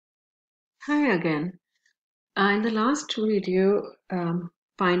Hi again. In the last video,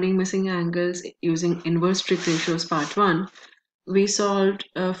 finding missing angles using inverse trig ratios part 1, we solved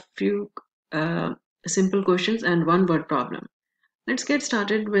a few simple questions and one word problem. Let's get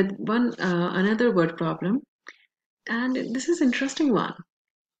started with another word problem. And this is interesting one.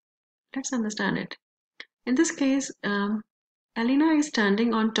 Let's understand it. In this case, Alina is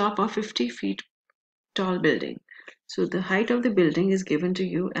standing on top of 50 feet tall building. So the height of the building is given to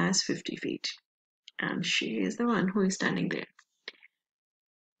you as 50 feet. And she is the one who is standing there.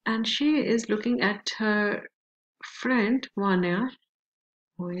 And she is looking at her friend Vanya,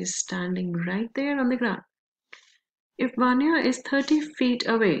 who is standing right there on the ground. If Vanya is 30 feet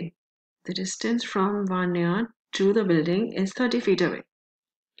away, the distance from Vanya to the building is 30 feet away.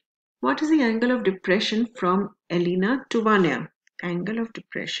 What is the angle of depression from Elena to Vanya? Angle of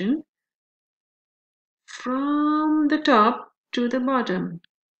depression from the top to the bottom.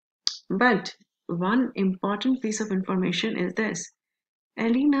 But one important piece of information is this.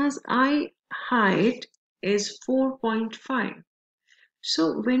 Elena's eye height is 4.5.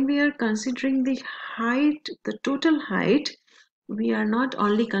 So when we are considering the height, the total height, we are not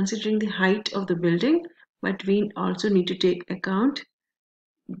only considering the height of the building, but we also need to take account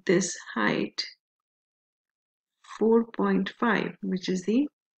this height 4.5, which is the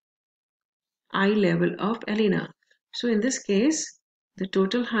eye level of Elena. So in this case, the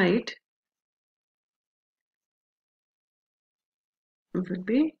total height would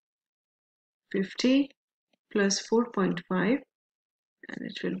be 50 plus 4.5, and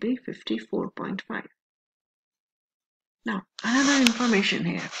it will be 54.5. Now, another information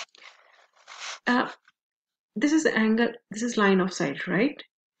here. This is the angle, this is line of sight, right?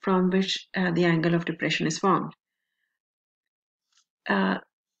 From which the angle of depression is formed.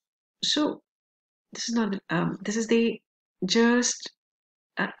 So this is not, this is the just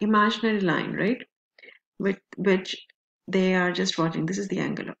imaginary line, right? With which they are just watching. This is the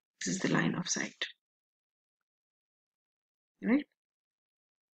angle of, this is the line of sight, right?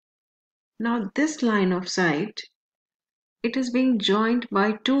 Now this line of sight, it is being joined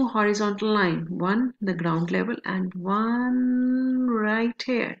by two horizontal lines, one the ground level and one right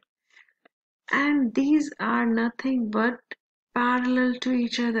here. And these are nothing but parallel to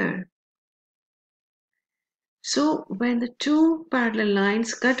each other. So when the two parallel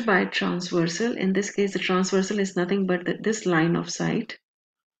lines cut by transversal, in this case the transversal is nothing but this line of sight,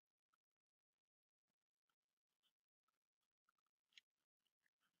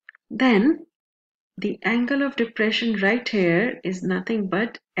 then the angle of depression right here is nothing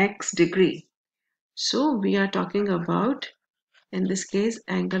but x degree. So we are talking about, in this case,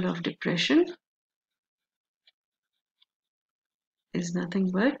 angle of depression is nothing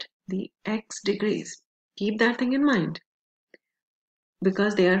but the x degrees. Keep that thing in mind,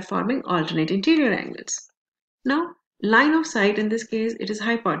 because they are forming alternate interior angles. Now, line of sight, in this case, it is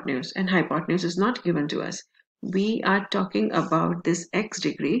hypotenuse, and hypotenuse is not given to us. We are talking about this x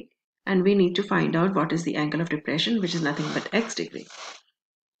degree, and we need to find out what is the angle of depression, which is nothing but x degree.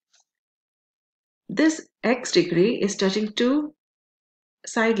 This x degree is touching two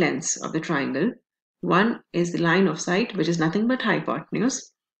side lengths of the triangle. One is the line of sight, which is nothing but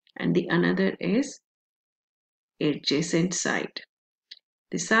hypotenuse, and the another is adjacent side.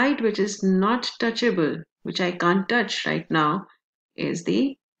 The side which is not touchable, which I can't touch right now, is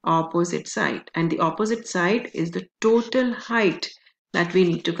the opposite side. And the opposite side is the total height that we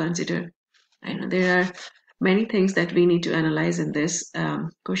need to consider. I know there are many things that we need to analyze in this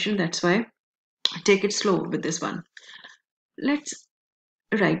question. That's why I take it slow with this one. Let's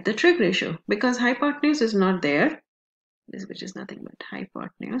write the trig ratio, because hypotenuse is not there, which is nothing but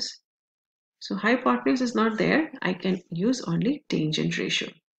hypotenuse. So hypotenuse is not there. I can use only tangent ratio.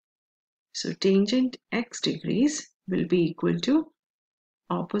 So tangent x degrees will be equal to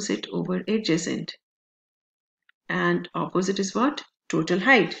opposite over adjacent. And opposite is what? Total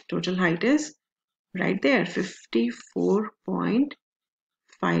height. Total height is right there,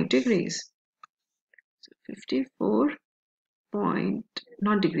 54.5 degrees. So 54 point,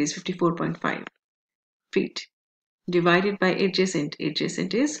 not degrees, 54.5 feet divided by adjacent.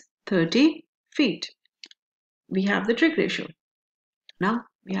 Adjacent is 30 feet. We have the trig ratio. Now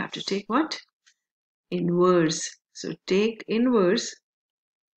we have to take what? Inverse. So take inverse.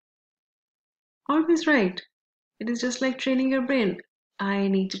 Always right. It is just like training your brain. I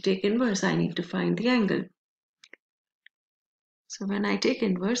need to take inverse. I need to find the angle. So when I take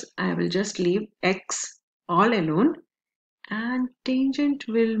inverse, I will just leave x all alone, and tangent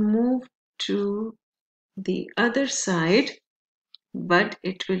will move to the other side, but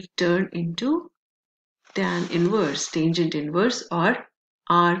it will turn into tan inverse, tangent inverse, or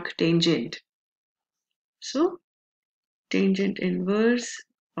arctangent. So tangent inverse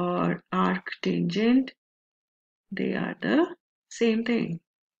or arctangent, they are the same thing.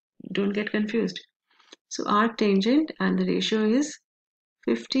 Don't get confused. So arctangent, and the ratio is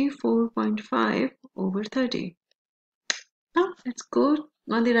 54.5 over 30. Now let's go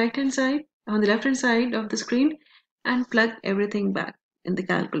on the right hand side, on the left hand side of the screen, and plug everything back in the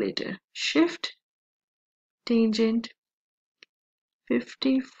calculator. Shift tangent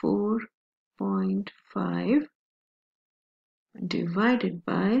 54.5 divided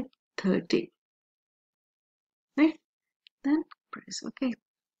by 30. Right? Then press OK.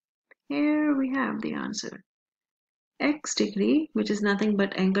 Here we have the answer. X degree, which is nothing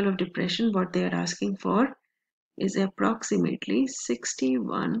but angle of depression, what they are asking for, is approximately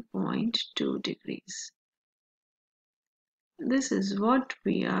 61.2 degrees. This is what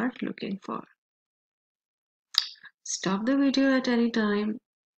we are looking for. Stop the video at any time,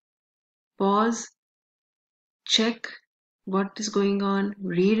 pause, check what is going on,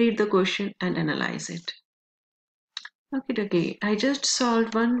 reread the question and analyze it. Okay, I just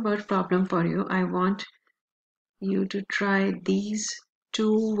solved one word problem for you. I want you to try these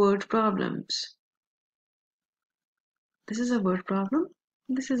 2 word problems. This is a word problem.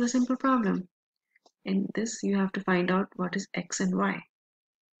 This is a simple problem. In this, you have to find out what is x and y.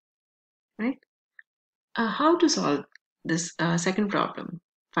 Right? How to solve this second problem?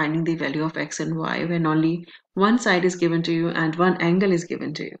 Finding the value of x and y when only one side is given to you and one angle is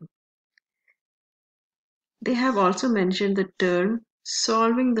given to you. They have also mentioned the term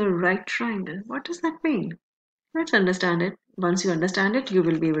solving the right triangle. What does that mean? Let's understand it. Once you understand it, you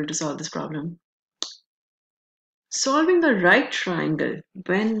will be able to solve this problem. Solving a right triangle.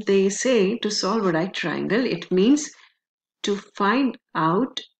 When they say to solve a right triangle, it means to find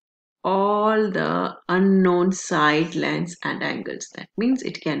out all the unknown side lengths and angles. That means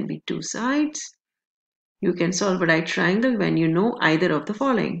it can be 2 sides. You can solve a right triangle when you know either of the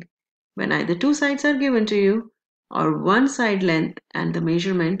following. When either 2 sides are given to you, or one side length and the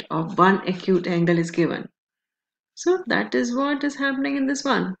measurement of one acute angle is given. So that is what is happening in this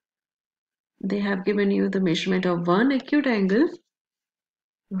one. They have given you the measurement of one acute angle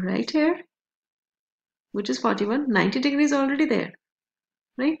right here, which is 41. 90 degrees already there,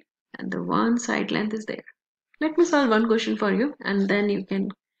 right? And the one side length is there. Let me solve one question for you and then you can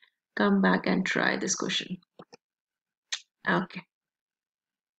come back and try this question. Okay.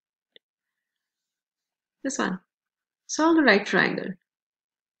 This one. Solve the right triangle.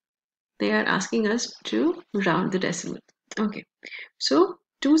 They are asking us to round the decimal. Okay. So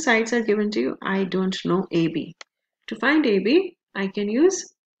 2 sides are given to you. I don't know AB. To find AB, I can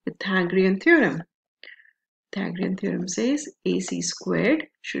use Pythagorean theorem. Pythagorean theorem says AC squared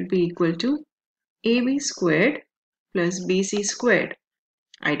should be equal to AB squared plus BC squared.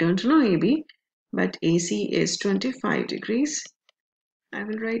 I don't know AB, but AC is 25 degrees. I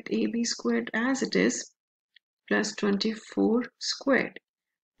will write AB squared as it is plus 24 squared.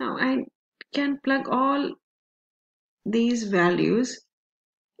 Now I can plug all these values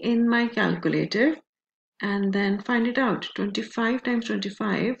in my calculator and then find it out. 25 times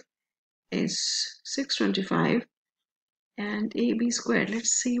 25 is 625 and AB squared.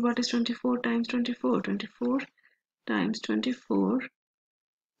 Let's see what is 24 times 24. 24 times 24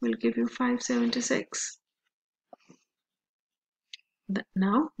 will give you 576.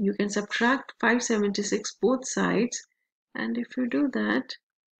 Now you can subtract 576 both sides, and if you do that,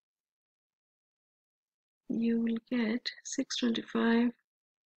 you will get 625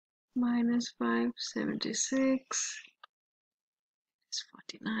 minus 576 is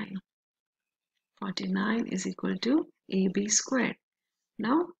 49. 49 is equal to AB squared.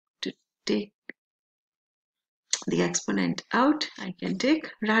 Now to take the exponent out, I can take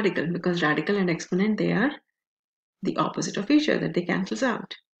radical, because radical and exponent, they are the opposite of each other. They cancels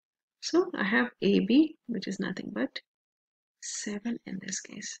out. So I have AB, which is nothing but 7 in this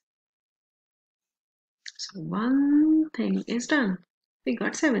case. So one thing is done. We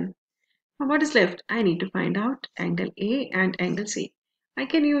got 7. Now what is left? I need to find out angle A and angle C. I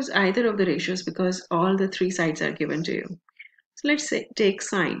can use either of the ratios because all the 3 sides are given to you. So let's say take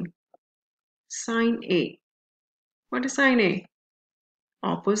sine. Sine A. What is sine A?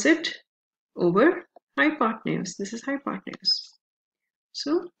 Opposite over hypotenuse. This is hypotenuse.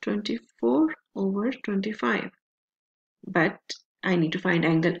 So 24 over 25. But I need to find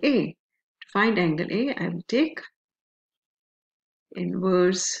angle A. To find angle A, I will take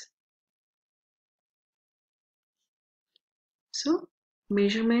inverse. So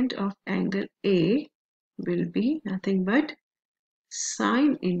measurement of angle A will be nothing but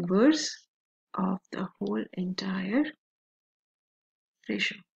sine inverse of the whole entire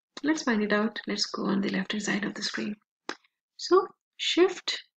ratio? Let's find it out. Let's go on the left hand side of the screen. So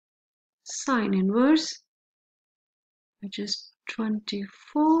shift sine inverse, which is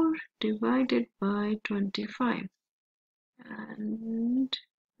 24 divided by 25, and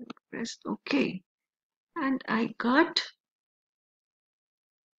press OK, and I got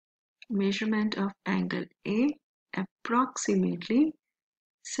measurement of angle A approximately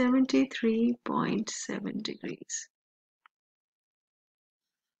 73.7 degrees.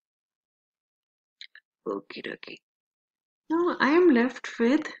 Okay, okay. Now I am left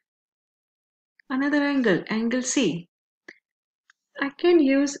with another angle, angle C. I can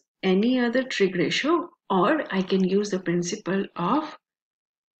use any other trig ratio, or I can use the principle of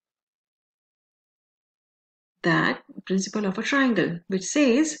a triangle, which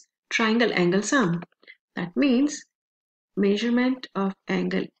says triangle angle sum. That means measurement of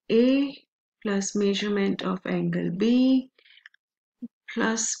angle A plus measurement of angle B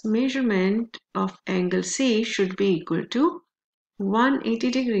plus measurement of angle C should be equal to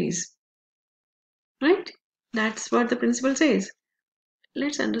 180 degrees. Right? That's what the principle says.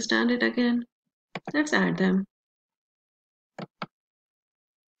 Let's understand it again. Let's add them.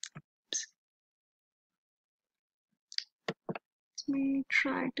 Let me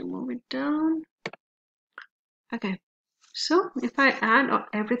try to move it down. Okay, so if I add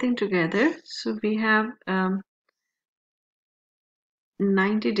everything together, so we have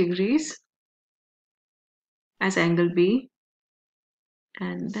 90 degrees as angle B,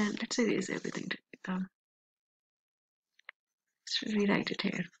 and then let's erase everything together. Let's rewrite it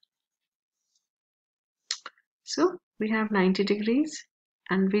here. So we have 90 degrees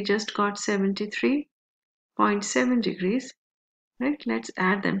and we just got 73.7 degrees, right? Let's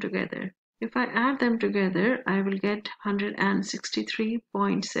add them together. If I add them together, I will get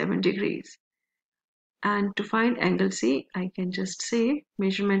 163.7 degrees. And to find angle C, I can just say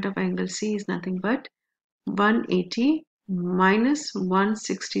measurement of angle C is nothing but 180 minus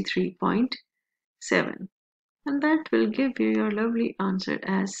 163.7. And that will give you your lovely answer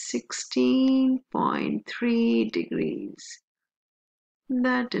as 16.3 degrees.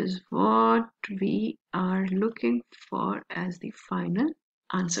 That is what we are looking for as the final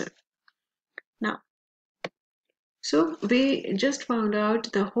answer. Now, so we just found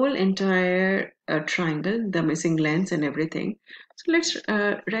out the whole entire triangle, the missing lengths and everything. So let's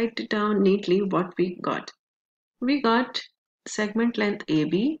write it down neatly what we got. We got segment length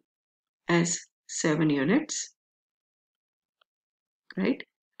AB as 7 units, right?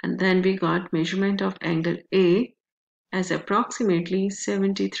 And then we got measurement of angle A as approximately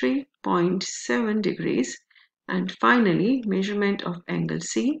 73.7 degrees, and finally measurement of angle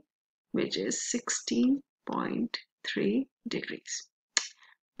C, which is 16.3 degrees.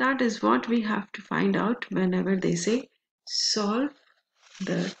 That is what we have to find out whenever they say solve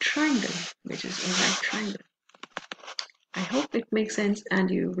the triangle, which is a right triangle. I hope it makes sense and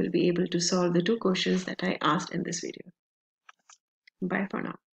you will be able to solve the two questions that I asked in this video. Bye for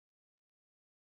now.